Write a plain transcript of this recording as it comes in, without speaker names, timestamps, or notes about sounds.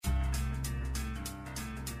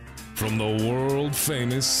From the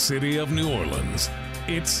world-famous city of New Orleans,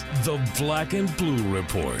 it's the Black and Blue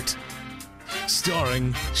Report.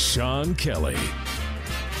 Starring Sean Kelly,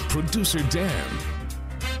 producer Dan,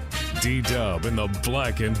 D-Dub and the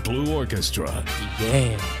Black and Blue Orchestra.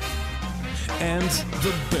 Yeah. And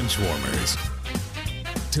the Benchwarmers.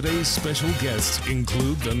 Today's special guests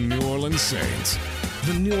include the New Orleans Saints,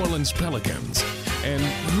 the New Orleans Pelicans, and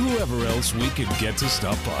whoever else we could get to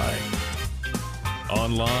stop by.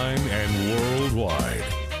 Online and worldwide,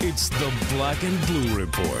 it's the Black and Blue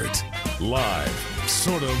Report. Live,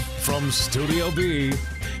 sort of, from Studio B,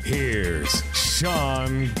 here's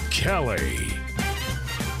Sean Kelly.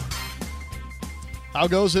 How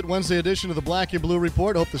goes it? Wednesday edition of the Black and Blue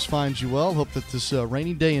Report. Hope this finds you well. Hope that this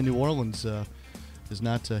rainy day in New Orleans is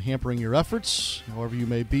not hampering your efforts. However you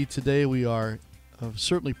may be today, we are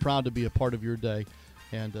certainly proud to be a part of your day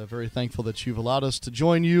and very thankful that you've allowed us to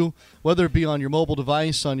join you, whether it be on your mobile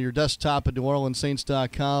device, on your desktop at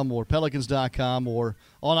NewOrleansSaints.com or Pelicans.com or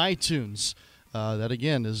on iTunes. That,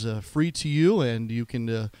 again, is free to you, and you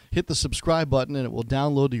can hit the subscribe button, and it will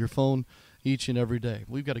download to your phone each and every day.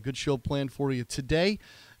 We've got a good show planned for you today,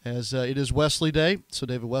 as it is Wesley Day, so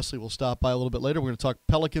David Wesley will stop by a little bit later. We're going to talk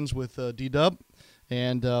Pelicans with D-Dub,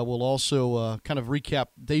 and we'll also kind of recap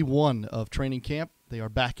day one of training camp. They are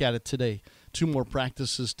back at it today. 2 more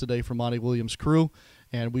practices today for Monty Williams' crew,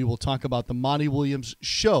 and we will talk about the Monty Williams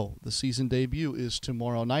show. The season debut is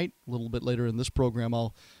tomorrow night. A little bit later in this program,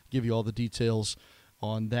 I'll give you all the details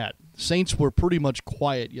on that. Saints were pretty much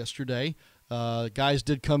quiet yesterday. Guys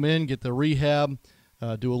did come in, get their rehab,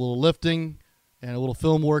 do a little lifting and a little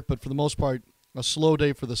film work, but for the most part, a slow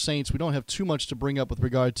day for the Saints. We don't have too much to bring up with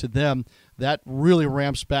regard to them. That really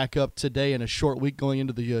ramps back up today in a short week going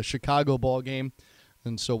into the Chicago ball game.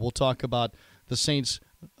 And so we'll talk about the Saints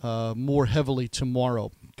more heavily tomorrow.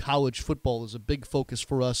 College football is a big focus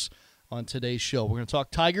for us on today's show. We're going to talk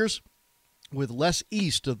Tigers with Les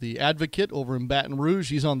East of the Advocate over in Baton Rouge.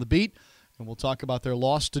 He's on the beat. And we'll talk about their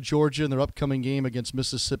loss to Georgia in their upcoming game against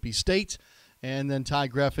Mississippi State. And then Ty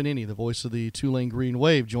Graffinini, the voice of the Tulane Green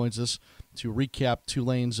Wave, joins us to recap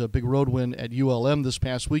Tulane's big road win at ULM this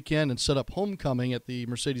past weekend and set up homecoming at the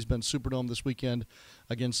Mercedes-Benz Superdome this weekend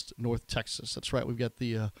against North Texas. That's right, we've got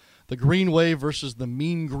the Green Wave versus the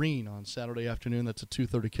Mean Green on Saturday afternoon. That's a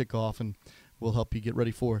 2:30 kickoff, and we'll help you get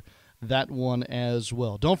ready for that one as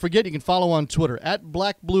well. Don't forget, you can follow on Twitter. At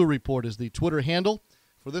Black Blue Report is the Twitter handle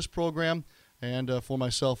for this program, and for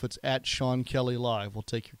myself, it's at Sean Kelly Live. We'll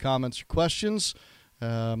take your comments, your questions,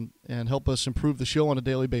 and help us improve the show on a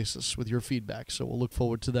daily basis with your feedback. So we'll look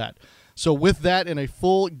forward to that. So with that and a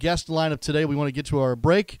full guest lineup today, we want to get to our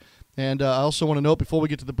break. And I also want to note before we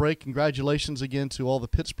get to the break, congratulations again to all the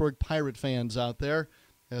Pittsburgh Pirate fans out there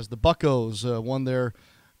as the Buccos won their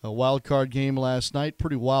wild card game last night.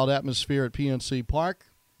 Pretty wild atmosphere at PNC Park.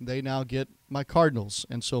 They now get my Cardinals.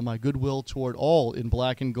 And so my goodwill toward all in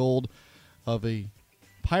black and gold of a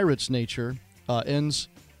Pirates nature ends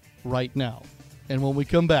right now. And when we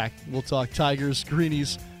come back, we'll talk Tigers,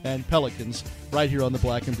 Greenies, and Pelicans right here on the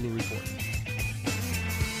Black and Blue Report.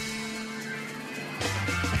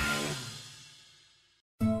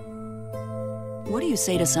 What do you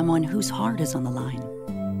say to someone whose heart is on the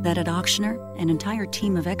line? That at Auctioner, an entire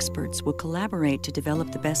team of experts will collaborate to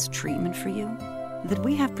develop the best treatment for you? That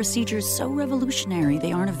we have procedures so revolutionary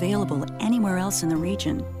they aren't available anywhere else in the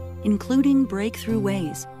region, including breakthrough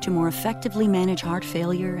ways to more effectively manage heart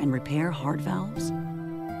failure and repair heart valves?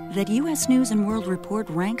 That U.S. News & World Report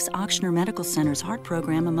ranks Auctioner Medical Center's heart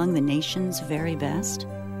program among the nation's very best?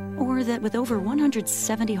 Or that with over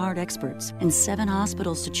 170 heart experts and 7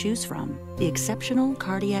 hospitals to choose from, the exceptional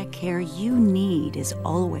cardiac care you need is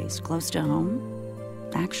always close to home?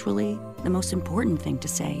 Actually, the most important thing to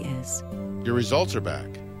say is, your results are back.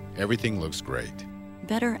 Everything looks great.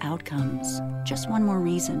 Better outcomes. Just one more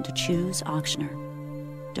reason to choose Auctioner.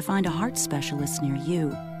 To find a heart specialist near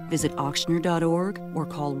you, visit auctioner.org or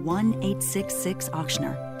call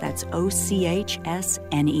 1-866-AUCTIONER. That's OCHSNER.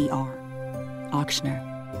 Auctioner.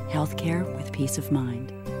 Healthcare with peace of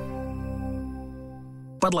mind.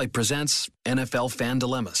 Bud Light presents NFL Fan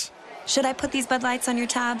Dilemmas. Should I put these Bud Lights on your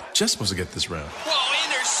tab? Jeff's supposed to get this round. Whoa,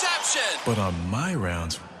 interception! But on my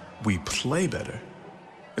rounds, we play better.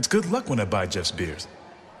 It's good luck when I buy Jeff's beers.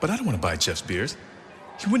 But I don't want to buy Jeff's beers.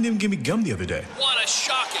 He wouldn't even give me gum the other day. What a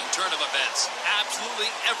shocking turn of events. Absolutely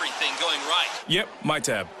everything going right. Yep, my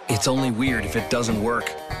tab. It's only weird if it doesn't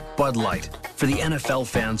work. Bud Light, for the NFL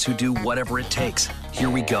fans who do whatever it takes. Here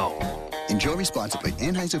we go. Enjoy responsibly.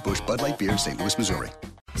 Anheuser-Busch Bud Light Beer, St. Louis, Missouri.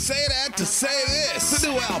 Say that to say this. The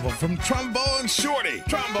new album from Trombone Shorty.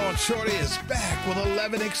 Trombone Shorty is back with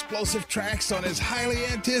 11 explosive tracks on his highly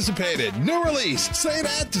anticipated new release. Say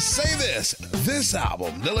that to say this. This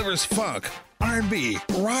album delivers funk, R&B,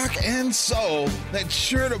 rock, and soul that's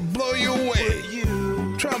sure to blow you away.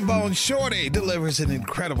 Trombone Shorty delivers an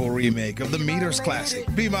incredible remake of the Meters classic,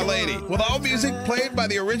 Be My Lady, with all music played by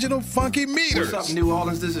the original Funky Meters. What's up, New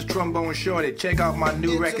Orleans? This is Trombone Shorty. Check out my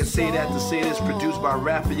new record, Say That to Say This, produced by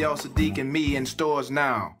Raphael Sadiq and me, in stores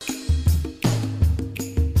now.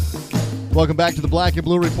 Welcome back to the Black and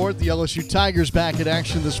Blue Report. The LSU Tigers back in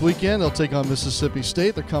action this weekend. They'll take on Mississippi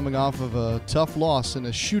State. They're coming off of a tough loss in a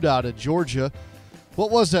shootout at Georgia. What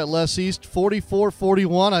was that, Les East?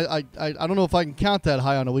 44-41? I don't know if I can count that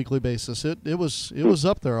high on a weekly basis. It was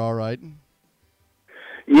up there, all right.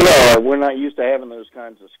 Yeah, we're not used to having those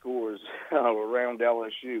kinds of scores around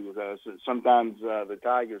LSU. So sometimes the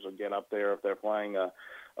Tigers will get up there if they're playing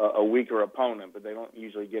a weaker opponent, but they don't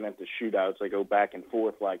usually get into shootouts. They go back and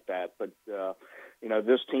forth like that. But,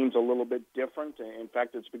 this team's a little bit different. In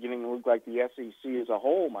fact, it's beginning to look like the SEC as a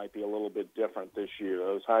whole might be a little bit different this year.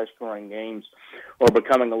 Those high-scoring games are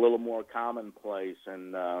becoming a little more commonplace,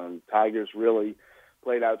 and Tigers really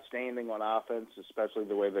played outstanding on offense, especially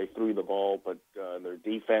the way they threw the ball, but their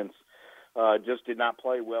defense just did not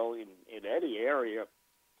play well in any area.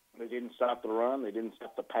 They didn't stop the run. They didn't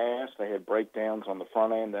stop the pass. They had breakdowns on the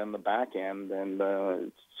front end and the back end,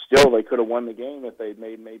 and still they could have won the game if they'd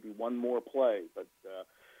made maybe one more play. But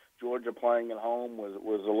Georgia playing at home was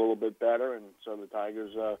a little bit better, and so the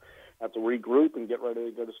Tigers have to regroup and get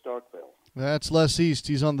ready to go to Starkville. That's Les East.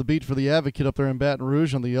 He's on the beat for the Advocate up there in Baton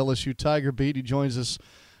Rouge on the LSU Tiger beat. He joins us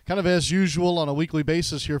kind of as usual on a weekly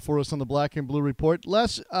basis here for us on the Black and Blue Report.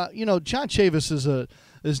 Les, John Chavis is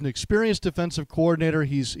an experienced defensive coordinator.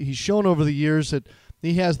 He's shown over the years that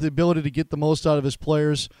he has the ability to get the most out of his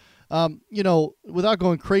players. Without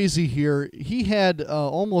going crazy here, he had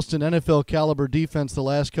almost an NFL caliber defense the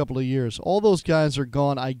last couple of years. All those guys are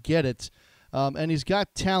gone. I get it, and he's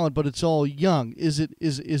got talent, but it's all young. Is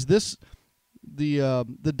this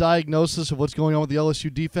the diagnosis of what's going on with the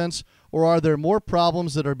LSU defense, or are there more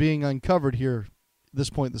problems that are being uncovered here at this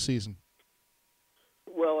point in the season?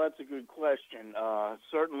 Well, that's a good question.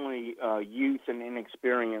 Certainly, youth and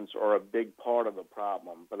inexperience are a big part of the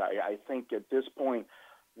problem, but I think at this point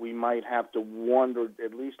we might have to wonder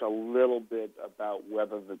at least a little bit about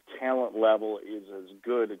whether the talent level is as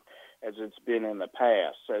good as it's been in the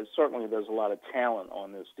past. So certainly there's a lot of talent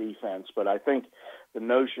on this defense, but I think the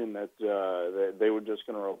notion that they were just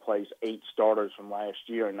going to replace 8 starters from last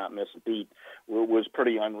year and not miss a beat was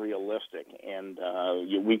pretty unrealistic. And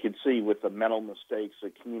we could see with the mental mistakes, the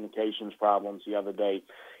communications problems the other day,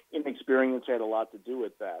 inexperience had a lot to do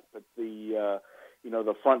with that. But the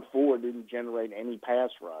front four didn't generate any pass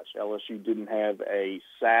rush. LSU didn't have a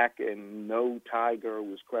sack, and no Tiger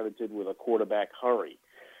was credited with a quarterback hurry.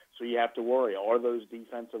 So you have to worry, are those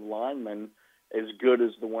defensive linemen as good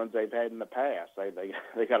as the ones they've had in the past?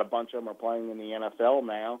 They got a bunch of them are playing in the NFL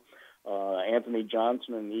now. Anthony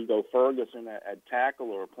Johnson and Ego Ferguson at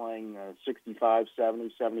tackle are playing 65,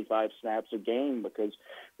 70, 75 snaps a game because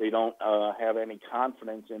they don't have any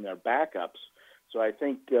confidence in their backups. So I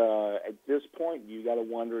think at this point you got to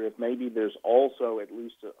wonder if maybe there's also at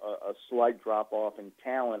least a slight drop-off in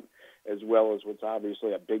talent as well as what's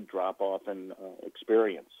obviously a big drop-off in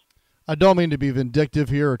experience. I don't mean to be vindictive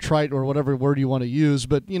here or trite or whatever word you want to use,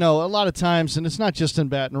 but, a lot of times, and it's not just in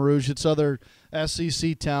Baton Rouge, it's other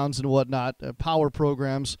SEC towns and whatnot, power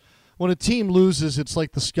programs. When a team loses, it's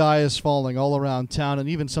like the sky is falling all around town and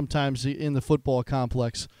even sometimes in the football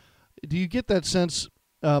complex. Do you get that sense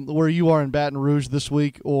where you are in Baton Rouge this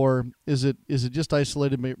week, or is it just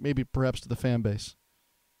isolated maybe perhaps to the fan base?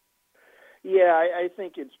 Yeah, I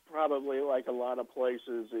think it's probably like a lot of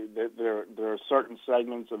places. There are certain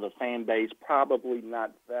segments of the fan base, probably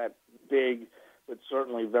not that big, but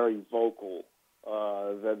certainly very vocal,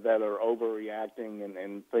 that are overreacting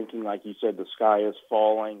and thinking, like you said, the sky is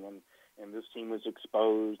falling and this team is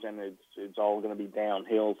exposed and it's all going to be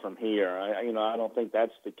downhill from here. I don't think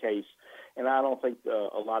that's the case, and I don't think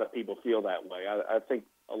a lot of people feel that way. I think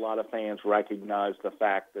a lot of fans recognize the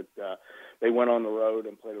fact that they went on the road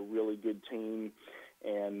and played a really good team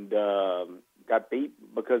and got beat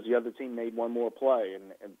because the other team made one more play.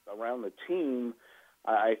 And around the team,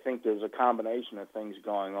 I think there's a combination of things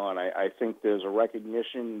going on. I think there's a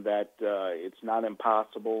recognition that it's not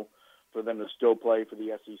impossible for them to still play for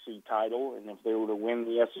the SEC title, and if they were to win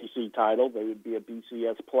the SEC title, they would be a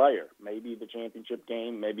BCS player, maybe the championship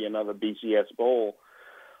game, maybe another BCS bowl.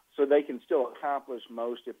 So they can still accomplish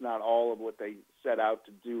most, if not all, of what they set out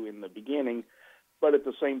to do in the beginning. But at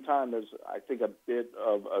the same time, there's, I think, a bit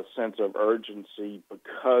of a sense of urgency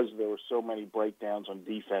because there were so many breakdowns on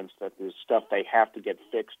defense that there's stuff they have to get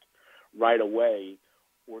fixed right away,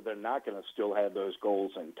 or they're not going to still have those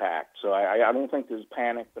goals intact. So I don't think there's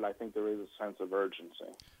panic, but I think there is a sense of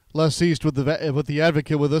urgency. Les East with the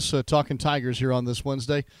Advocate with us, talking Tigers here on this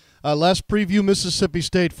Wednesday. Les, preview Mississippi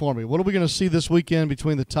State for me. What are we going to see this weekend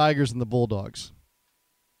between the Tigers and the Bulldogs?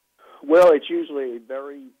 Well, it's usually a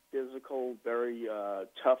very physical, very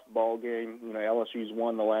tough ball game. You know, LSU's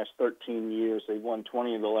won the last 13 years. They've won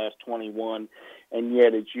 20 of the last 21, and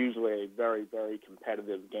yet it's usually a very, very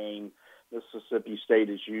competitive game. Mississippi State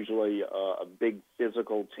is usually a big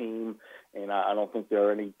physical team, and I don't think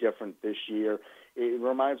they're any different this year. It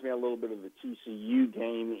reminds me a little bit of the TCU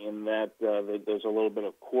game in that there's a little bit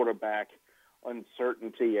of quarterback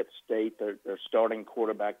uncertainty at State. Their starting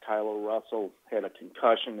quarterback, Tyler Russell, had a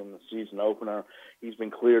concussion in the season opener. He's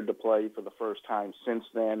been cleared to play for the first time since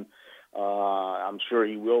then. I'm sure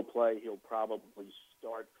he will play. He'll probably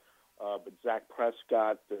start. But Zach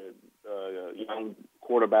Prescott, the young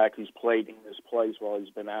quarterback who's played in his place while he's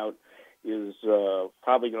been out, is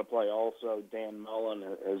probably going to play also. Dan Mullen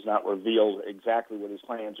has not revealed exactly what his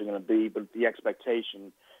plans are going to be, but the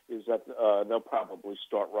expectation is that they'll probably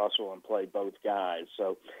start Russell and play both guys.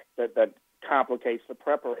 So that complicates the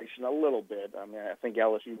preparation a little bit. I mean, I think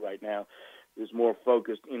LSU right now is more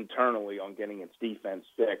focused internally on getting its defense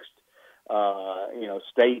fixed.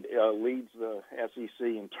 State leads the SEC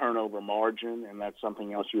in turnover margin, and that's something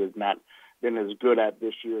LSU has not been as good at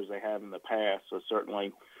this year as they have in the past. So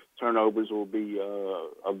certainly turnovers will be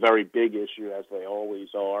a very big issue, as they always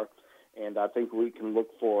are. And I think we can look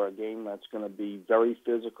for a game that's going to be very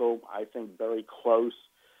physical, I think very close.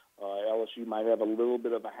 LSU might have a little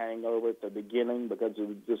bit of a hangover at the beginning because of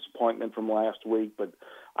the disappointment from last week, but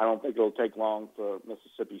I don't think it'll take long for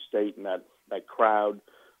Mississippi State and that crowd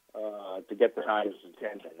to get the Tigers'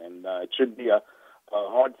 attention. And it should be a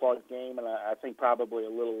hard-fought game, and I think probably a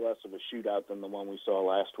little less of a shootout than the one we saw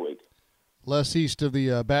last week. Les East of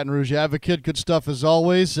the Baton Rouge Advocate. Good stuff as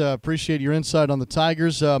always. Appreciate your insight on the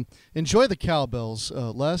Tigers. Enjoy the cowbells,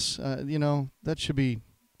 Les. That should be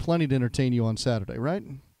plenty to entertain you on Saturday, right?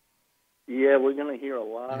 Yeah, we're going to hear a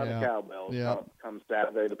lot of cowbells come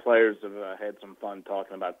Saturday. The players have had some fun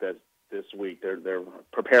talking about that this week. They're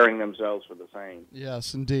preparing themselves for the same.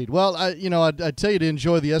 Yes, indeed. Well, I'd tell you to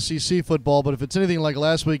enjoy the SEC football, but if it's anything like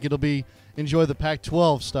last week, it'll be enjoy the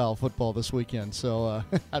Pac-12 style football this weekend. So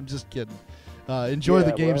I'm just kidding. Enjoy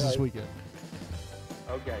the games this weekend.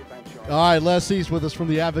 Okay, thanks, Sean. All right, Les East with us from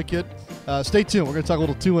the Advocate. Stay tuned. We're going to talk a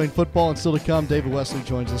little Tulane football, and still to come, David Wesley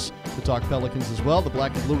joins us to talk Pelicans as well. The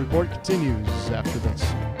Black and Blue Report continues after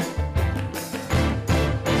this.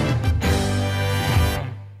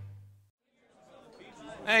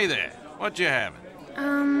 Hey there, what you having?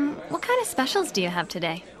 What kind of specials do you have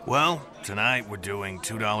today? Well, tonight we're doing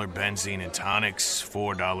 $2 benzene and tonics,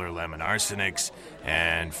 $4 lemon arsenics,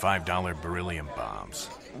 and $5 beryllium bombs.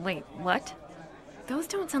 Wait, what? Those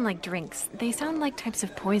don't sound like drinks. They sound like types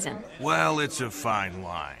of poison. Well, it's a fine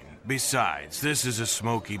line. Besides, this is a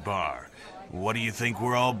smoky bar. What do you think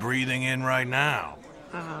we're all breathing in right now?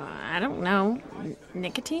 I don't know.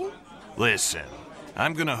 Nicotine? Listen,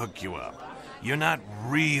 I'm gonna hook you up. You're not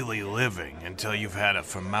really living until you've had a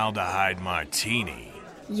formaldehyde martini.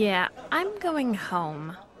 Yeah, I'm going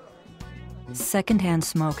home. Secondhand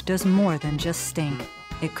smoke does more than just stink.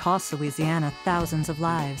 It costs Louisiana thousands of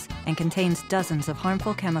lives and contains dozens of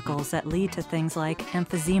harmful chemicals that lead to things like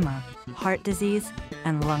emphysema, heart disease,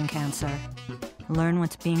 and lung cancer. Learn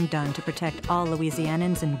what's being done to protect all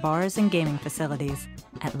Louisianans in bars and gaming facilities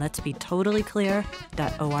at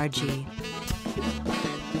letsbetotallyclear.org.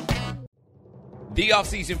 The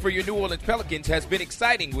offseason for your New Orleans Pelicans has been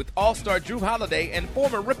exciting, with All-Star Jrue Holiday and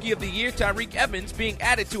former Rookie of the Year Tyreke Evans being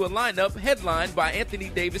added to a lineup headlined by Anthony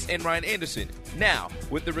Davis and Ryan Anderson. Now,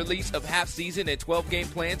 with the release of half-season and 12-game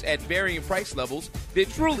plans at varying price levels, there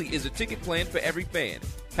truly is a ticket plan for every fan.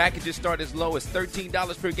 Packages start as low as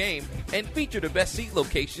 $13 per game and feature the best seat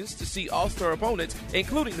locations to see All-Star opponents,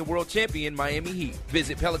 including the world champion Miami Heat.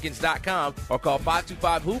 Visit Pelicans.com or call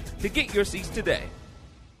 525-HOOP to get your seats today.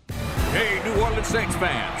 Hey, New Orleans Saints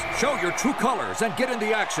fans, show your true colors and get in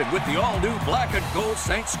the action with the all-new Black and Gold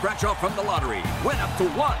Saints scratch-off from the lottery. Win up to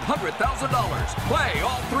 $100,000. Play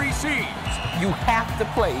all three seeds. You have to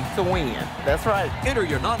play to win. That's right. Enter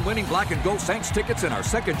your non-winning Black and Gold Saints tickets in our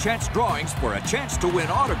second chance drawings for a chance to win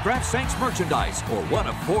autographed Saints merchandise or one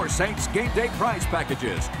of 4 Saints game day prize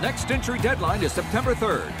packages. Next entry deadline is September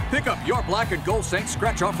 3rd. Pick up your Black and Gold Saints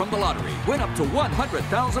scratch-off from the lottery. Win up to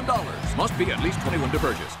 $100,000. Must be at least 21 to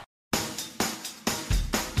purchase.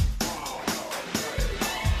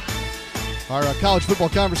 Our college football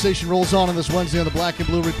conversation rolls on this Wednesday on the Black and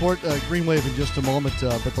Blue Report. Green Wave in just a moment,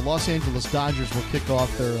 but the Los Angeles Dodgers will kick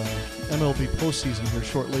off their MLB postseason here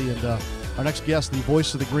shortly. And our next guest, the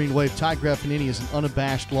voice of the Green Wave, Todd Graffagnini, is an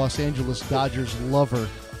unabashed Los Angeles Dodgers lover.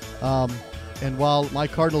 And while my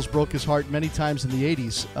Cardinals broke his heart many times in the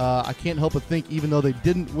 80s, I can't help but think, even though they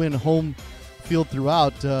didn't win home field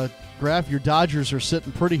throughout, Graf, your Dodgers are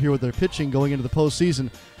sitting pretty here with their pitching going into the postseason.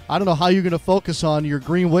 I don't know how you're going to focus on your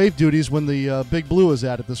Green Wave duties when the Big Blue is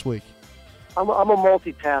at it this week. I'm a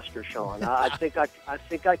multitasker, Sean. I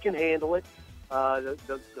think I can handle it.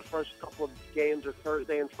 The first couple of games are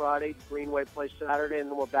Thursday and Friday. Green Wave plays Saturday,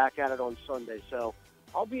 and then we're back at it on Sunday. So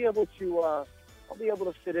I'll be able to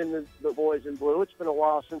fit in the boys in blue. It's been a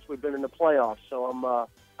while since we've been in the playoffs, so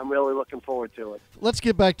I'm really looking forward to it. Let's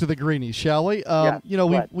get back to the Greenies, shall we?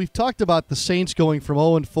 Yes, we've talked about the Saints going from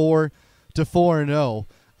 0-4 to 4-0.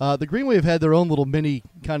 The Green Wave had their own little mini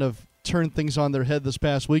kind of turn things on their head this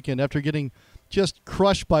past weekend after getting just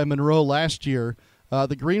crushed by Monroe last year.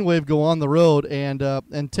 The Green Wave go on the road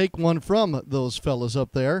and take one from those fellas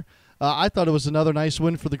up there. I thought it was another nice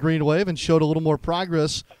win for the Green Wave and showed a little more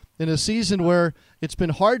progress in a season where it's been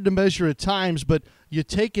hard to measure at times, but you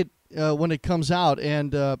take it when it comes out.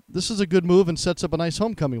 And this is a good move and sets up a nice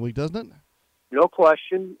homecoming week, doesn't it? No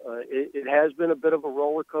question. It has been a bit of a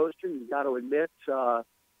roller coaster. You've got to admit.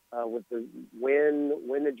 With the win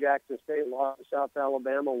to Jackson State, lost to South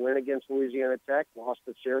Alabama, win against Louisiana Tech, lost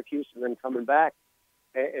to Syracuse, and then coming back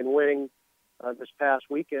and winning this past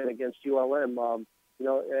weekend against ULM.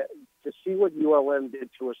 To see what ULM did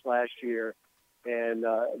to us last year, and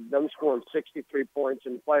them scoring 63 points,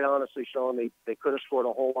 and quite honestly, Sean, they could have scored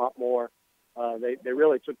a whole lot more. They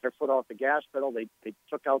really took their foot off the gas pedal. They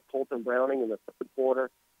took out Colton Browning in the third quarter.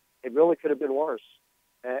 It really could have been worse.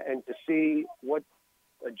 And to see what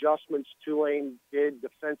adjustments Tulane did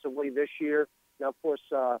defensively this year. Now, of course,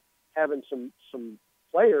 having some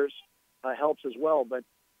players helps as well. But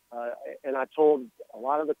and I told a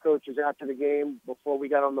lot of the coaches after the game before we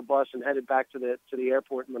got on the bus and headed back to the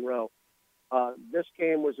airport in Monroe. This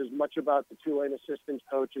game was as much about the Tulane assistant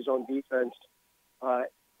coaches on defense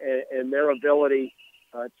and their ability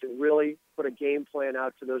to really put a game plan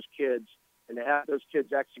out to those kids and to have those kids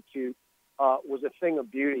execute was a thing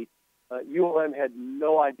of beauty. ULM had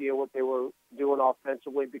no idea what they were doing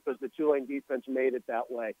offensively because the Tulane defense made it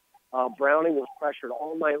that way. Browning was pressured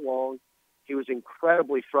all night long. He was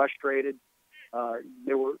incredibly frustrated.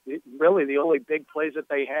 They were really the only big plays that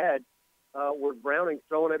they had were Browning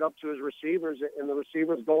throwing it up to his receivers and the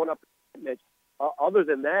receivers going up. Other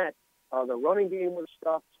than that, the running game was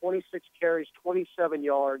stuffed, 26 carries, 27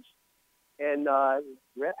 yards, and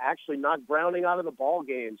actually knocked Browning out of the ball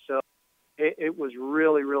game. So it was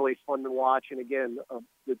really, really fun to watch. And again,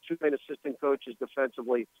 the two main assistant coaches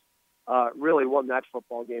defensively really won that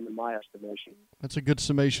football game in my estimation. That's a good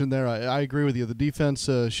summation there. I agree with you. The defense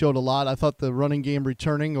showed a lot. I thought the running game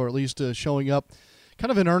returning, or at least showing up kind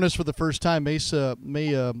of in earnest for the first time, may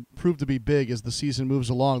prove to be big as the season moves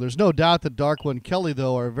along. There's no doubt that Darkwa and Kelly,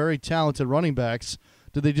 though, are very talented running backs.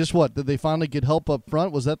 Did they finally get help up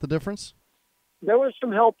front? Was that the difference? There was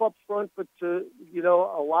some help up front, but a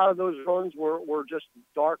lot of those runs were just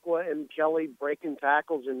Darkwa and Kelly breaking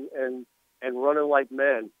tackles and running like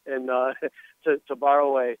men. And to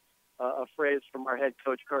borrow a phrase from our head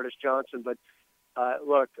coach Curtis Johnson, but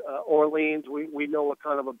look, Orleans, we know what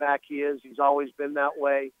kind of a back he is. He's always been that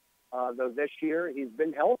way. Though this year he's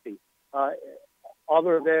been healthy.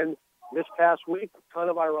 Other than this past week, kind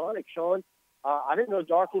of ironic, Sean. I didn't know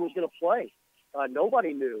Darkwa was going to play.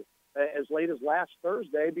 Nobody knew. As late as last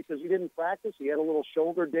Thursday because he didn't practice. He had a little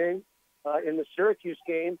shoulder ding in the Syracuse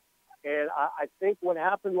game. And I think what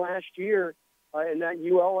happened last year in that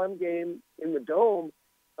ULM game in the Dome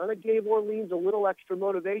kind of gave Orleans a little extra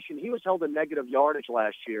motivation. He was held in negative yardage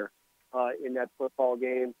last year in that football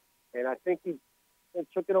game. And I think he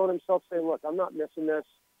took it on himself saying, look, I'm not missing this.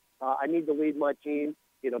 I need to lead my team.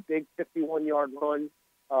 A big 51-yard run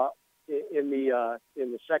in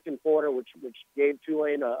the second quarter, which gave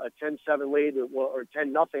Tulane a 10-7 lead or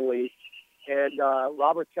 10-0 lead, and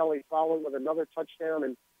Robert Kelly followed with another touchdown,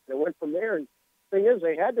 and they went from there. And the thing is,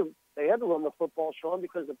 they had to run the football, Sean,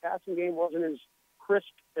 because the passing game wasn't as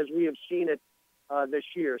crisp as we have seen it this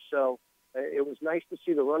year. So it was nice to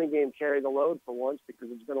see the running game carry the load for once because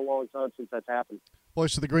it's been a long time since that's happened.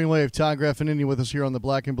 Voice of the Green Wave, Todd Graffagnini with us here on the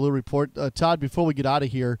Black and Blue Report. Todd, before we get out of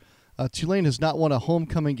here, Tulane has not won a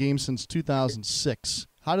homecoming game since 2006.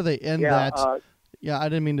 How do they end that? I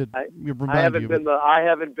didn't mean to remind you. I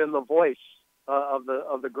haven't been the voice of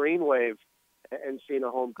the Green Wave and seeing a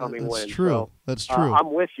homecoming win. That's true. So, that's true.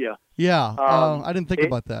 I'm with you. Yeah, I didn't think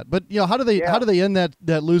about that. But how do they end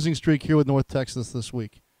that losing streak here with North Texas this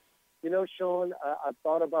week? Sean, I've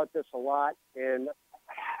thought about this a lot, and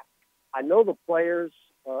I know the players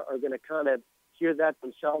are going to kind of hear that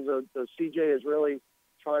themselves. So CJ is really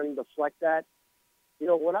trying to deflect that.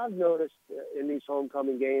 What I've noticed in these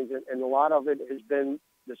homecoming games, and a lot of it has been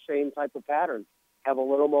the same type of pattern. Have a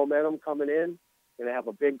little momentum coming in. Going to have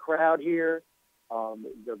a big crowd here. There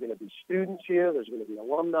are going to be students here. There's going to be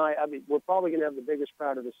alumni. I mean, we're probably going to have the biggest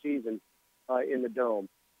crowd of the season in the Dome.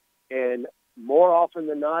 And most often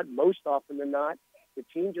than not, the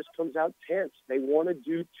team just comes out tense. They want to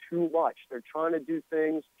do too much. They're trying to do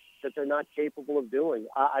things that they're not capable of doing.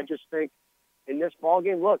 I just think in this ball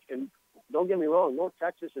game, look, and don't get me wrong, North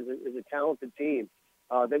Texas is a talented team.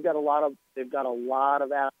 They've got a lot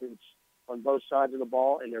of athletes on both sides of the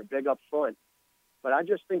ball, and they're big up front. But I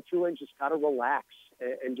just think Tulane just got to relax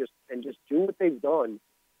and just do what they've done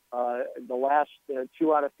the last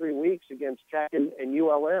 2 out of 3 weeks against Tech and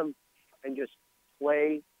ULM, and just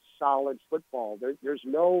play solid football. There's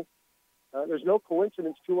no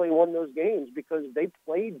coincidence Tulane won those games because they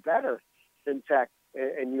played better than Tech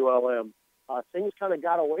and ULM. Things kind of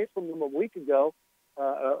got away from them a week ago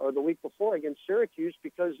or the week before against Syracuse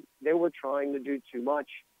because they were trying to do too much,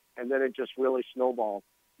 and then it just really snowballed.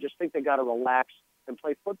 Just think they got to relax and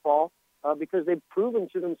play football because they've proven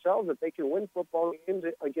to themselves that they can win football games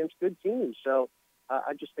against good teams. So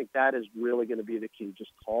I just think that is really going to be the key.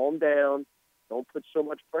 Just calm down. Don't put so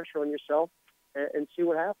much pressure on yourself and see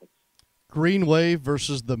what happens. Green Wave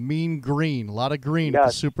versus the Mean Green. A lot of green at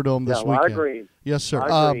the Superdome this weekend. A lot of green. Yes, sir.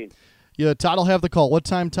 Green. Yeah, Todd will have the call. What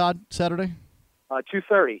time, Todd, Saturday?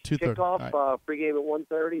 2:30. 2:30. Kickoff, right. Pregame at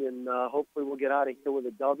 1:30, and hopefully we'll get out of here with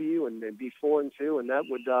a W and be 4-2, and that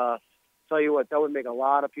would tell you what, that would make a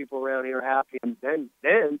lot of people around here happy. And then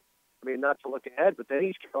I mean, not to look ahead, but then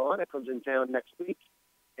East Carolina comes in town next week,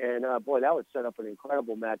 and boy, that would set up an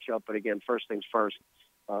incredible matchup. But again, first things first,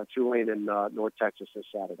 Tulane and North Texas this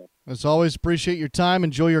Saturday. As always, appreciate your time.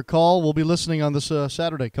 Enjoy your call. We'll be listening on this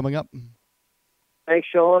Saturday coming up. Thanks,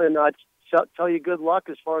 Sean, and tell you good luck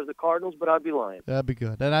as far as the Cardinals, but I'd be lying. That'd be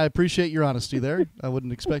good. And I appreciate your honesty there. I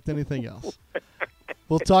wouldn't expect anything else.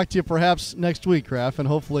 We'll talk to you perhaps next week, Raph, and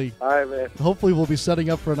hopefully we'll be setting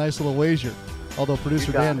up for a nice little wager, although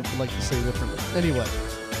producer Dan would like to say differently. Anyway,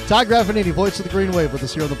 Todd Graffinini, voice of the Green Wave, with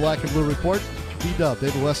us here on the Black and Blue Report. B-Dub,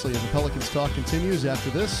 David Wesley, and the Pelicans talk continues after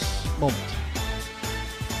this moment.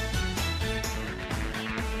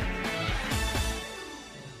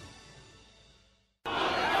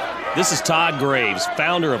 This is Todd Graves,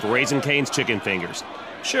 founder of Raising Cane's Chicken Fingers.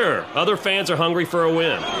 Sure, other fans are hungry for a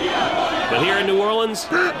win. But here in New Orleans,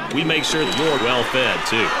 we make sure that you're well-fed,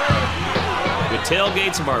 too. With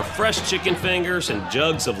tailgates of our fresh chicken fingers and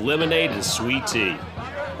jugs of lemonade and sweet tea.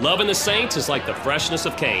 Loving the Saints is like the freshness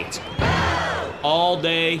of Cane's. All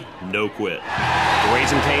day, no quit.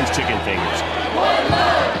 Raising Cane's Chicken Fingers.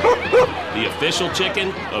 The official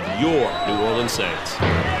chicken of your New Orleans Saints.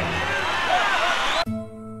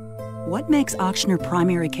 What makes Ochsner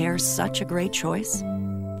Primary Care such a great choice?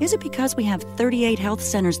 Is it because we have 38 health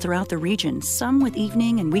centers throughout the region, some with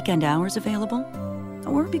evening and weekend hours available?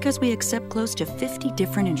 Or because we accept close to 50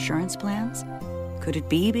 different insurance plans? Could it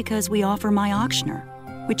be because we offer My Ochsner,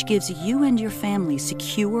 which gives you and your family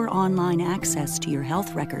secure online access to your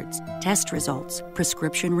health records, test results,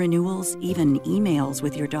 prescription renewals, even emails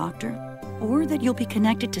with your doctor? Or that you'll be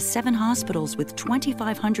connected to 7 hospitals with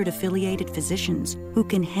 2,500 affiliated physicians who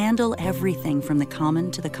can handle everything from the common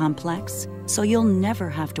to the complex, so you'll never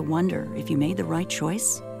have to wonder if you made the right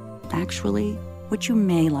choice? Actually, what you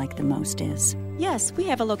may like the most is... Yes, we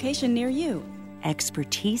have a location near you.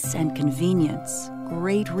 Expertise and convenience.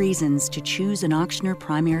 Great reasons to choose an Ochsner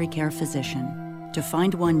Primary Care physician. To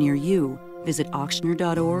find one near you, visit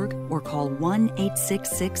Ochsner.org or call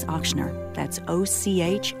 1-866-OCHSNER. That's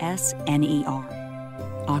OCHSNER.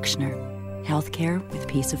 Ochsner. Healthcare with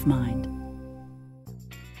peace of mind.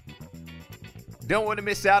 Don't want to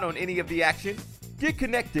miss out on any of the action? Get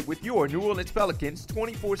connected with your New Orleans Pelicans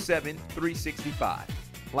 24/7, 365.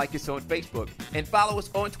 Like us on Facebook and follow us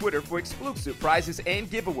on Twitter for exclusive prizes and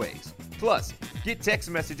giveaways. Plus, get text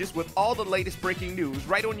messages with all the latest breaking news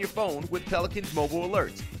right on your phone with Pelicans mobile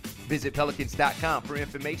alerts. Visit Pelicans.com for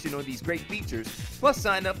information on these great features, plus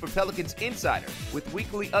sign up for Pelicans Insider with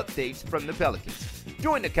weekly updates from the Pelicans.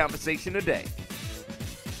 Join the conversation today.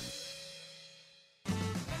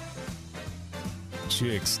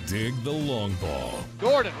 Chicks dig the long ball.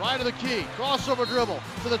 Gordon, right of the key, crossover dribble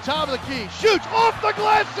to the top of the key, shoots off the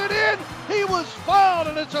glass and in. He was fouled,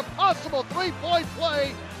 and it's a possible three-point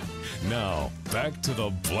play. Now, back to the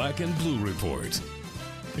Black and Blue Report.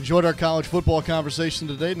 Enjoyed our college football conversation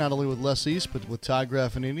today, not only with Les East, but with Todd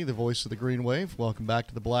Graffinini, the voice of the Green Wave. Welcome back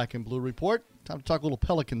to the Black and Blue Report. Time to talk a little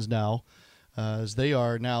Pelicans now, as they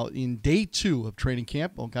are now in day 2 of training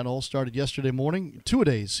camp. Kind of all started yesterday morning, 2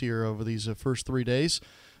 days here over these first 3 days.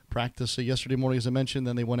 Practice yesterday morning, as I mentioned,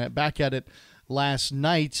 then they went back at it last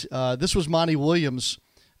night. This was Monty Williams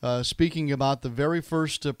speaking about the very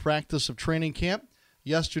first practice of training camp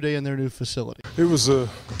yesterday in their new facility. It was a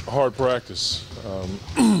hard practice,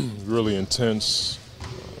 really intense,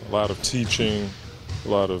 a lot of teaching, a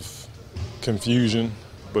lot of confusion,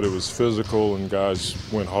 but it was physical and guys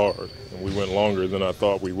went hard. And we went longer than I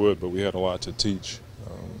thought we would, but we had a lot to teach.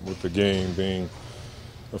 With the game being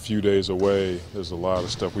a few days away, there's a lot of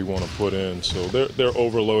stuff we want to put in. So they're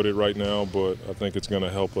overloaded right now, but I think it's going to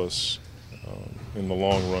help us in the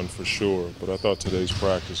long run for sure. But I thought today's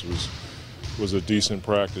practice was a decent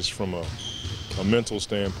practice from a mental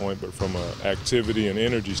standpoint, but from an activity and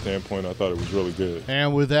energy standpoint, I thought it was really good.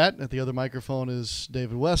 And with that, at the other microphone is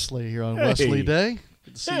David Wesley here on Wesley Day.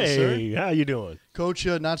 Good to see you, sir. Hey, how you doing? Coach,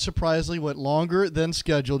 not surprisingly, went longer than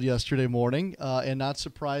scheduled yesterday morning, and not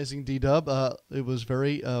surprising, D-Dub, it was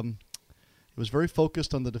very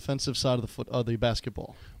focused on the defensive side of the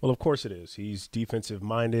basketball. Well, of course it is. He's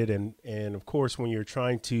defensive-minded, and of course, when you're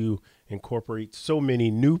trying to incorporate so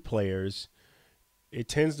many new players, it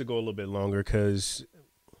tends to go a little bit longer because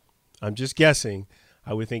I'm just guessing.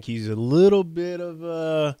 I would think he's a little bit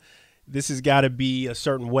of this has got to be a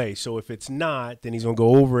certain way. So if it's not, then he's going to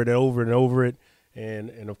go over it and over and over it.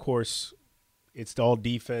 And of course, it's all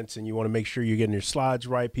defense, and you want to make sure you're getting your slides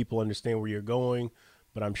right. People understand where you're going,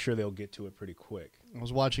 but I'm sure they'll get to it pretty quick. I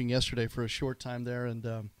was watching yesterday for a short time there,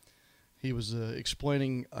 and he was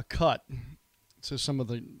explaining a cut to some of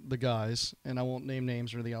the guys, and I won't name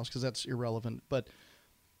names or anything else because that's irrelevant, but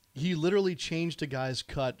he literally changed a guy's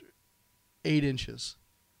cut 8 inches.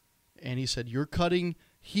 And he said, you're cutting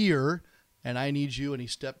here, and I need you, and he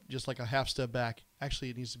stepped just like a half step back. Actually,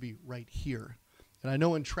 it needs to be right here. And I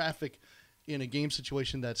know in traffic, in a game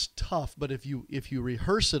situation, that's tough, but if you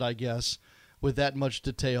rehearse it, I guess, with that much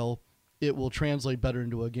detail, it will translate better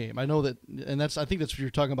into a game. I know that, and I think that's what you're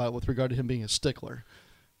talking about with regard to him being a stickler.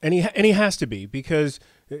 And he has to be, because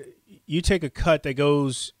you take a cut that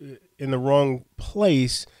goes in the wrong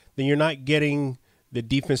place, then you're not getting the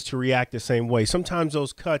defense to react the same way. Sometimes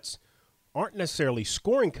those cuts aren't necessarily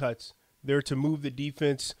scoring cuts. They're to move the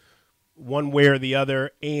defense one way or the other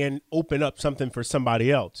and open up something for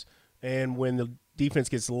somebody else. And when the defense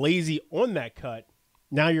gets lazy on that cut,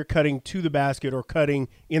 now you're cutting to the basket or cutting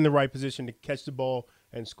in the right position to catch the ball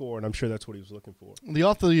and score, and I'm sure that's what he was looking for. The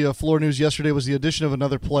off-the-floor news yesterday was the addition of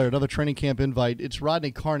another player, another training camp invite. It's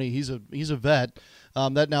Rodney Carney. He's a vet.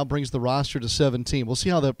 That now brings the roster to 17. We'll see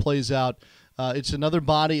how that plays out. It's another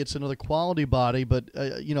body. It's another quality body, but,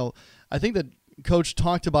 I think that Coach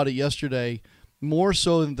talked about it yesterday more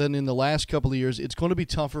so than in the last couple of years. It's going to be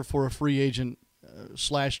tougher for a free agent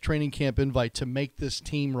 / training camp invite to make this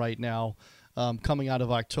team right now coming out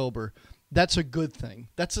of October. That's a good thing.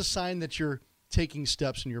 That's a sign that you're taking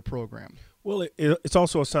steps in your program. Well, it's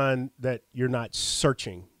also a sign that you're not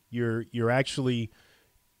searching. You're actually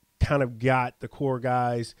kind of got the core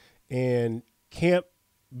guys, and camp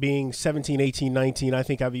being 17, 18, 19, I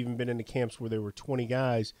think I've even been in the camps where there were 20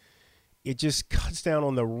 guys. It just cuts down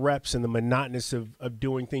on the reps and the monotonous of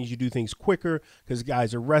doing things. You do things quicker because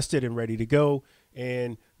guys are rested and ready to go.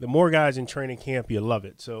 And the more guys in training camp, you love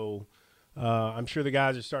it. So I'm sure the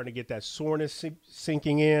guys are starting to get that soreness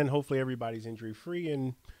sinking in. Hopefully everybody's injury-free,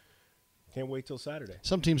 and can't wait till Saturday.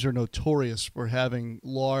 Some teams are notorious for having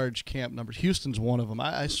large camp numbers. Houston's one of them.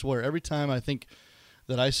 I swear, every time I think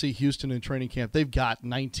that I see Houston in training camp, they've got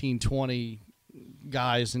 19, 20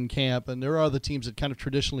 guys in camp, and there are other teams that kind of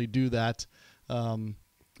traditionally do that.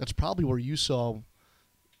 That's probably where you saw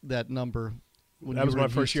that number. That was my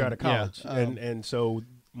first year out of college. Yeah. And so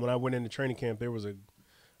when I went into training camp, there was a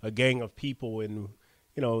gang of people, and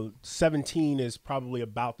 17 is probably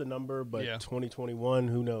about the number, but 2021,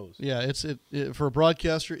 who knows? Yeah, it's for a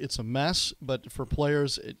broadcaster, it's a mess, but for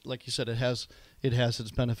players, like you said, it has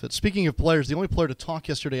its benefits. Speaking of players, the only player to talk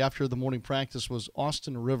yesterday after the morning practice was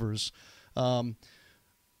Austin Rivers. And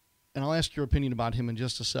I'll ask your opinion about him in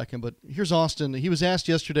just a second, but here's Austin. He was asked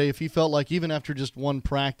yesterday if he felt like even after just one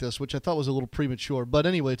practice, which I thought was a little premature, but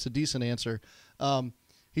anyway, it's a decent answer.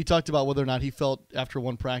 He talked about whether or not he felt after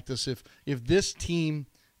one practice if this team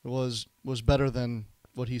was better than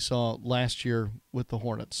what he saw last year with the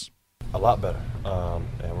Hornets. A lot better,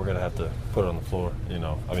 and we're going to have to put it on the floor.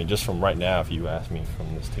 Just from right now, if you ask me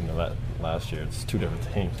from this team to last year, it's two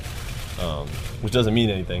different teams. which doesn't mean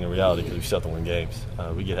anything in reality because we still have to win games.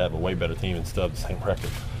 We could have a way better team and still have the same record.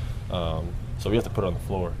 So we have to put it on the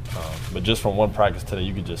floor. But just from one practice today,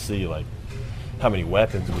 you could just see like how many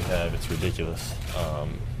weapons we have. It's ridiculous.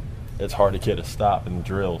 It's hard to get a stop in the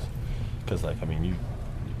drills because, like, I mean, you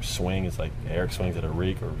swing, it's like Eric swings at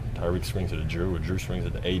Arik, or Tyreek swings at Drew, or Drew swings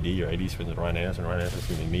at the AD, or AD swings at Ryan Anderson, Ryan Anderson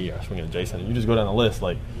swings at me, or I swing at Jason. And you just go down the list,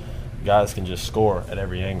 like, guys can just score at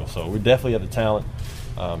every angle. So we definitely have the talent.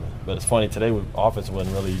 But it's funny, today offense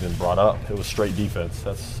wasn't really even brought up. It was straight defense.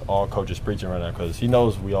 That's all coach is preaching right now because he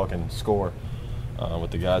knows we all can score with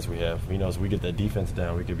the guys we have. He knows if we get that defense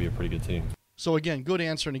down, we could be a pretty good team. So, again, good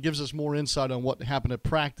answer, and it gives us more insight on what happened at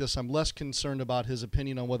practice. I'm less concerned about his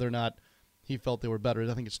opinion on whether or not he felt they were better.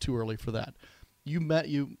 I think it's too early for that.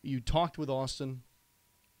 You talked with Austin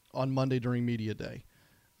on Monday during media day.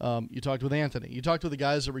 You talked with Anthony. You talked with the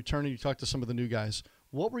guys that returned, and you talked to some of the new guys.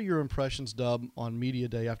 What were your impressions, Dub, on media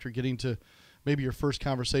day after getting to maybe your first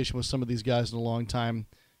conversation with some of these guys in a long time?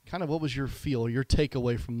 Kind of what was your feel, your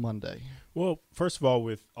takeaway from Monday? Well, first of all,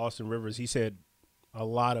 with Austin Rivers, he said a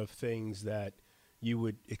lot of things that you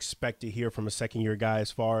would expect to hear from a second-year guy as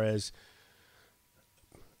far as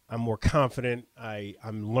I'm more confident,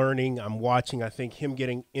 I'm learning, I'm watching. I think him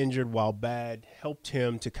getting injured while bad helped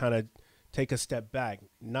him to kind of take a step back,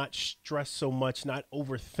 not stress so much, not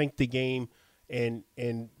overthink the game, and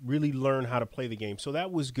really learn how to play the game. So that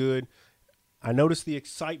was good. I noticed the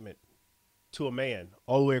excitement to a man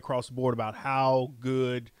all the way across the board about how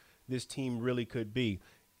good this team really could be.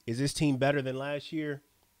 Is this team better than last year?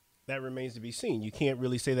 That remains to be seen. You can't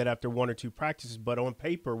really say that after one or two practices, but on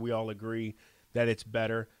paper we all agree that it's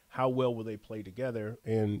better. How well will they play together?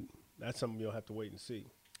 And that's something you'll have to wait and see.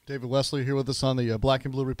 David Wesley here with us on the Black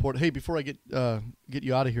and Blue Report. Hey, before I get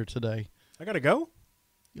you out of here today. I got to go?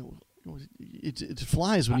 It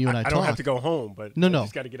flies when you and I talk. I don't have to go home, but no. I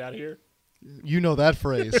just got to get out of here. You know that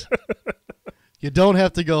phrase. You don't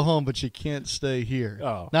have to go home, but you can't stay here.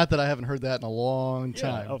 Oh. Not that I haven't heard that in a long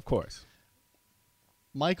time. Yeah, of course.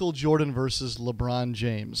 Michael Jordan versus LeBron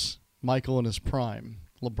James. Michael in his prime.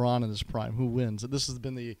 LeBron in his prime. Who wins? This has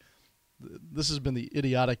been the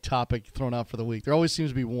idiotic topic thrown out for the week. There always seems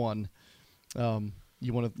to be one.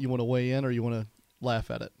 You want to weigh in, or you want to laugh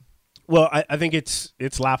at it? Well, I think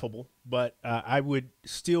it's laughable, but I would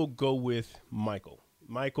still go with Michael.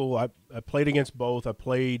 Michael, I played against both. I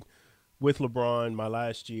played with LeBron my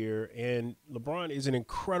last year, and LeBron is an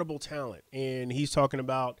incredible talent, and he's talking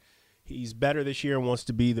about he's better this year and wants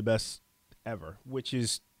to be the best ever, which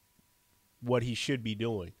is what he should be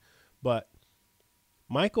doing. But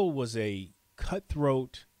Michael was a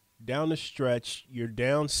cutthroat down the stretch. You're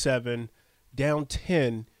down 7, down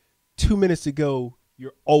 10, 2 minutes to go.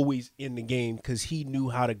 You're always in the game because he knew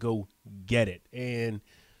how to go get it. And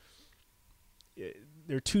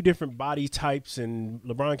there are two different body types, and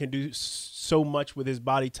LeBron can do so much with his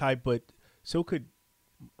body type, but so could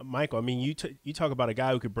Michael. I mean, you talk about a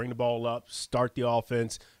guy who could bring the ball up, start the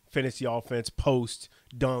offense, finish the offense, post,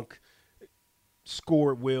 dunk,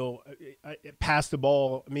 score at will, pass the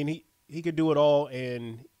ball. I mean, he could do it all,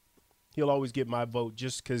 and he'll always get my vote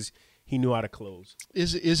just because he knew how to close.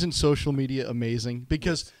 Isn't social media amazing?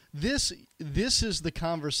 Because this is the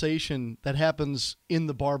conversation that happens in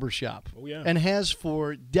the barbershop. Oh, yeah. And has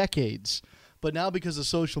for decades. But now because of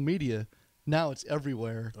social media, now it's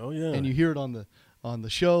everywhere. Oh, yeah. And you hear it on the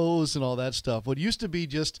shows and all that stuff. What used to be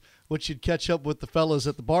just what you'd catch up with the fellas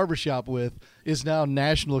at the barbershop with is now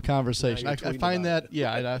national conversation. I find that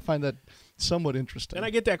I find that somewhat interesting. And I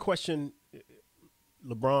get that question,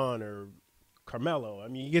 LeBron or Carmelo. I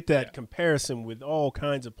mean, you get that comparison with all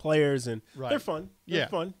kinds of players, and they're fun. They're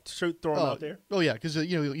fun to throw them out there. Oh, yeah, because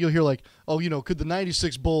you'll hear like, could the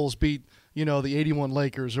 96 Bulls beat, the 81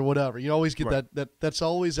 Lakers or whatever. You always get that's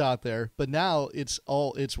always out there. But now it's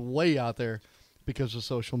way out there because of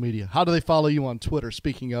social media. How do they follow you on Twitter?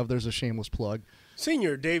 Speaking of, there's a shameless plug.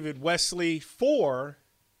 Senior David Wesley 4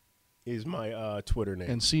 is my Twitter name.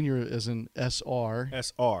 And senior is an SR.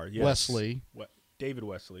 SR, yes. Wesley. David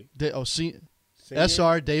Wesley.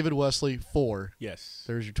 SR David Wesley 4. Yes.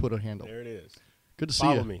 There's your Twitter handle. There it is. Good to see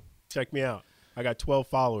you. Follow me. Check me out. I got 12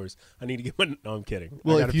 followers. I need to get one. No, I'm kidding.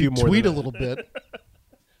 Well, I got if a few you more tweet a than little bit.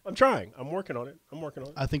 I'm trying. I'm working on it.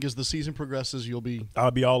 I think as the season progresses,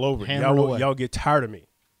 I'll be all over. Y'all get tired of me.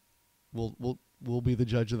 We'll be the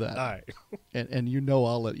judge of that. All right. and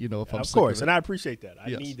I'll let you know if I'm sick of course, of it. and I appreciate that. I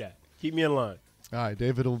need that. Keep me in line. All right,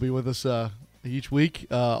 David will be with us each week.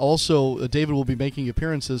 Also, David will be making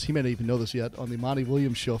appearances. He may not even know this yet on the Monty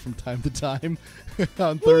Williams Show from time to time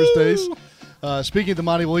on Thursdays. Speaking of the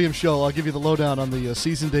Monty Williams Show, I'll give you the lowdown on the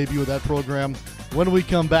season debut of that program when we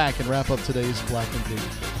come back and wrap up today's Black and Blue.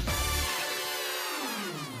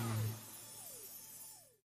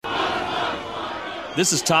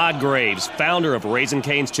 This is Todd Graves, founder of Raising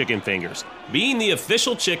Cane's Chicken Fingers. Being the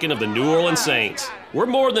official chicken of the New Orleans Saints, we're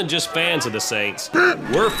more than just fans of the Saints.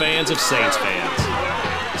 We're fans of Saints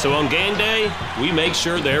fans. So on game day, we make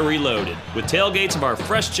sure they're reloaded with tailgates of our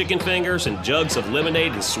fresh chicken fingers and jugs of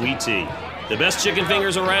lemonade and sweet tea. The best chicken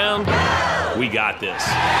fingers around? We got this.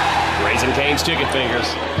 Raising Cane's Chicken Fingers.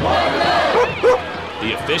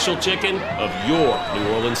 The official chicken of your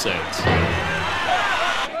New Orleans Saints.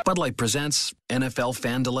 Bud Light presents NFL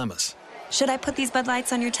Fan Dilemmas. Should I put these Bud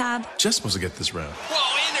Lights on your tab? Jeff's supposed to get this round.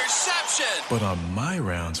 Whoa, interception! But on my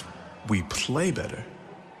rounds, we play better.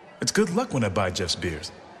 It's good luck when I buy Jeff's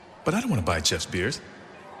beers. But I don't want to buy Jeff's beers.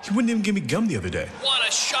 He wouldn't even give me gum the other day. What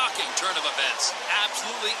a shocking turn of events.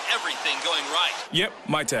 Absolutely everything going right. Yep,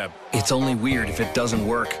 my tab. It's only weird if it doesn't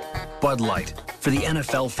work. Bud Light, for the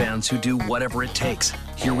NFL fans who do whatever it takes.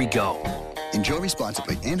 Here we go. Enjoy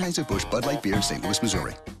responsibly. Anheuser-Busch Bud Light Beer, St. Louis,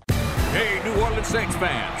 Missouri. Hey, New Orleans Saints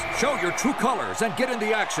fans, show your true colors and get in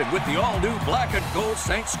the action with the all-new Black and Gold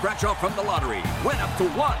Saints scratch-off from the lottery. Win up to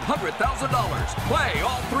 $100,000. Play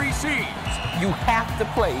all 3 seeds. You have to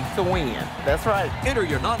play to win. That's right. Enter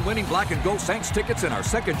your non-winning Black and Gold Saints tickets in our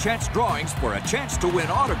second chance drawings for a chance to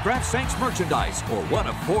win autographed Saints merchandise or one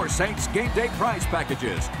of 4 Saints game day prize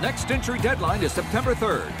packages. Next entry deadline is September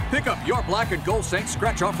 3rd. Pick up your Black and Gold Saints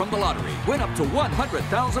scratch-off from the lottery. Win up to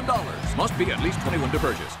 $100,000. Must be at least 21 to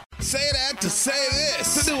purchase. Say that to say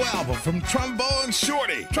this. The new album from Trombone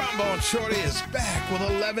Shorty. Trombone Shorty is back with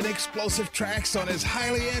 11 explosive tracks on his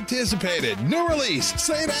highly anticipated new release.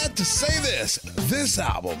 Say that to say this. This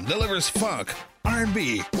album delivers funk,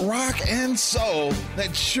 R&B, rock, and soul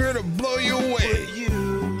that's sure to blow you away.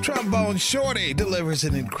 Trombone Shorty delivers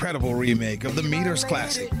an incredible remake of the Meters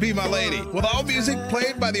classic, Be My Lady, with all music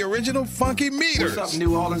played by the original Funky Meters. What's up,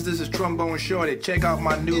 New Orleans? This is Trombone Shorty. Check out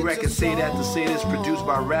my new record, Say That to Say This, produced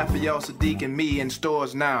by Raphael Sadiq and me, in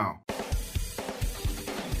stores now.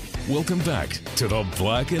 Welcome back to the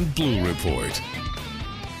Black and Blue Report.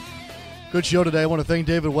 Good show today. I want to thank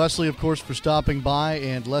David Wesley, of course, for stopping by,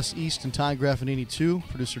 and Les East and Ty Graffinini, too.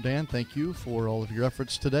 Producer Dan, thank you for all of your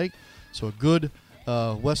efforts today. So a good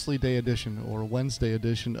Wesley Day edition, or Wednesday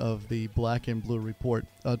edition, of the Black and Blue Report.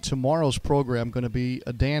 Tomorrow's program going to be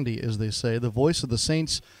a dandy, as they say. The voice of the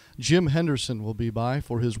Saints, Jim Henderson, will be by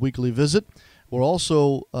for his weekly visit. We're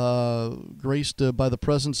also graced by the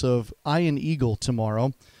presence of Ian Eagle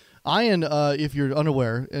tomorrow. Ian, if you're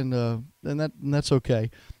unaware, and that's okay,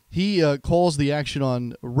 he calls the action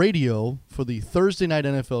on radio for the Thursday night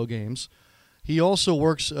NFL games. He also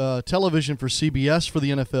works television for CBS for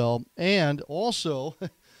the NFL, and also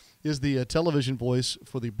is the television voice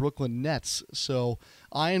for the Brooklyn Nets. So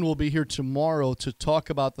Ian will be here tomorrow to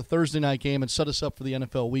talk about the Thursday night game and set us up for the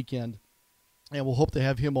NFL weekend. And we'll hope to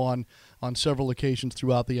have him on several occasions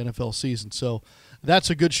throughout the NFL season. So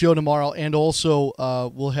that's a good show tomorrow. And also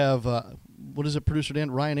we'll have, what is it, Producer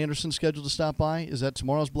Dan? Ryan Anderson scheduled to stop by. Is that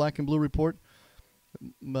tomorrow's Black and Blue Report?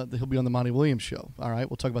 He'll be on the Monty Williams show. All right,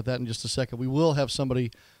 we'll talk about that in just a second. We will have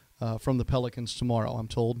somebody from the Pelicans tomorrow, I'm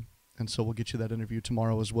told, and so we'll get you that interview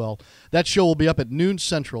tomorrow as well. That show will be up at noon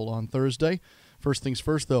Central on Thursday. First things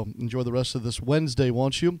first, though, enjoy the rest of this Wednesday,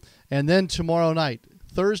 won't you? And then tomorrow night,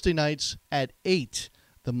 Thursday nights at 8,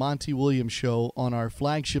 the Monty Williams show on our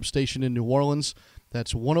flagship station in New Orleans.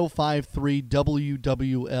 That's 105.3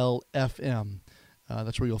 WWL-FM.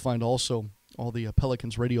 That's where you'll find also all the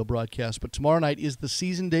Pelicans radio broadcasts. But tomorrow night is the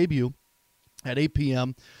season debut at 8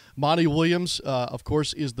 p.m. Monty Williams, of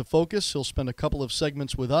course, is the focus. He'll spend a couple of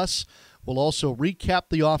segments with us. We'll also recap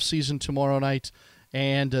the offseason tomorrow night.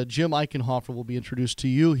 And Jim Eichenhofer will be introduced to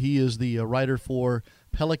you. He is the writer for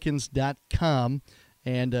Pelicans.com.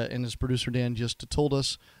 And as producer Dan just told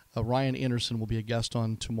us, Ryan Anderson will be a guest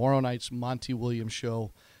on tomorrow night's Monty Williams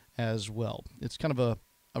show as well. It's kind of a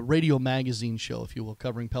radio magazine show, if you will,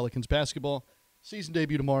 covering Pelicans basketball. Season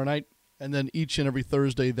debut tomorrow night, and then each and every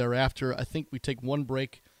Thursday thereafter. I think we take one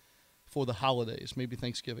break for the holidays. Maybe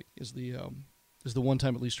Thanksgiving is the one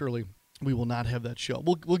time, at least early, we will not have that show.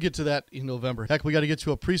 We'll get to that in November. Heck, we got to get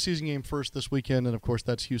to a preseason game first this weekend, and of course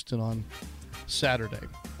that's Houston on Saturday.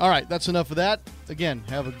 All right, that's enough of that. Again,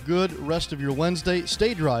 have a good rest of your Wednesday.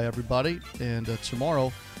 Stay dry, everybody, and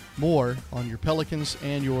tomorrow more on your Pelicans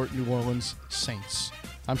and your New Orleans Saints.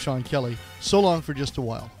 I'm Sean Kelly. So long for just a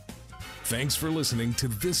while. Thanks for listening to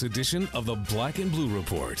this edition of the Black and Blue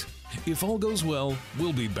Report. If all goes well,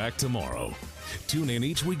 we'll be back tomorrow. Tune in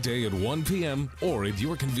each weekday at 1 p.m. or at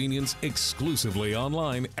your convenience exclusively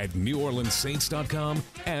online at NewOrleansSaints.com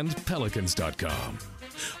and Pelicans.com.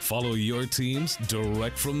 Follow your teams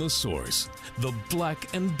direct from the source. The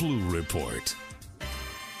Black and Blue Report.